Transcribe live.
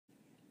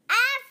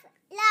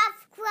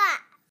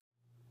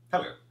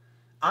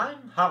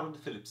Howard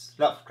Phillips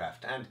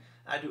Lovecraft, and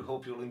I do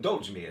hope you'll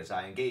indulge me as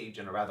I engage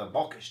in a rather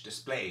mawkish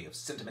display of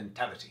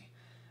sentimentality.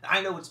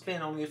 I know it's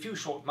been only a few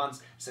short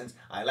months since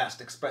I last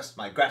expressed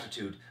my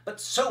gratitude,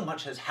 but so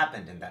much has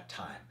happened in that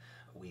time.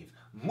 We've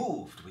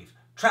moved, we've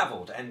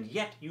traveled, and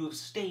yet you have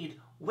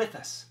stayed with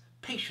us,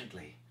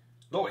 patiently,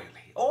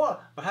 loyally. Or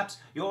perhaps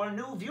you're a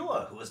new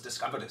viewer who has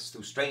discovered us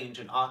through strange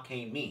and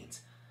arcane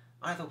means.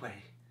 Either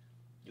way,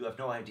 you have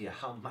no idea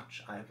how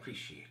much I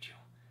appreciate you.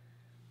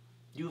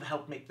 You've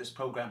helped make this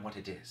program what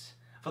it is.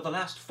 For the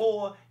last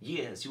 4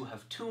 years, you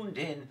have tuned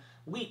in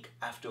week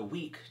after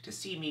week to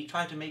see me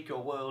try to make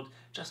your world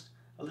just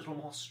a little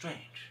more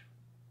strange.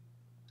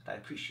 And I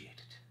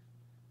appreciate it.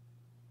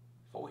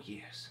 4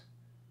 years.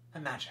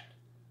 Imagine.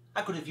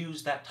 I could have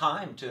used that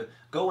time to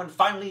go and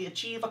finally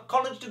achieve a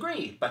college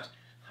degree, but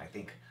I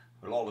think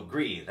we'll all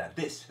agree that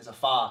this is a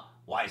far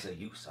wiser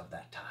use of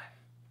that time.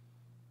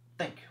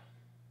 Thank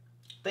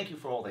you. Thank you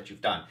for all that you've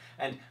done,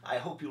 and I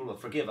hope you'll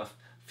forgive a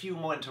few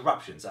more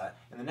interruptions.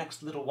 In the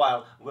next little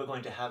while, we're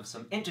going to have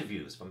some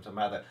interviews from some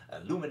rather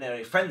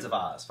luminary friends of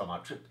ours from our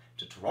trip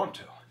to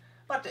Toronto.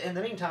 But in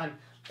the meantime,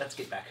 let's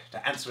get back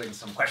to answering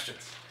some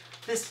questions.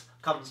 This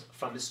comes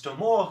from Mr.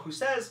 Moore, who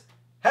says,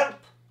 "Help!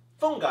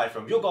 Fungi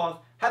from Yuggoth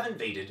have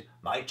invaded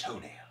my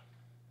toenail."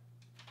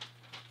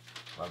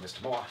 Well,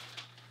 Mr. Moore,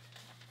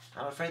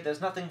 I'm afraid there's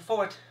nothing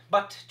for it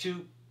but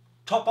to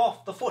top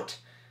off the foot.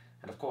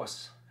 And of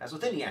course, as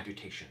with any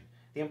amputation,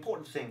 the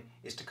important thing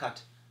is to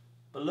cut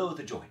below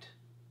the joint,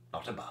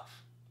 not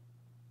above.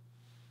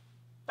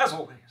 As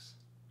always,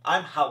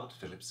 I'm Howard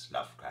Phillips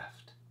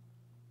Lovecraft.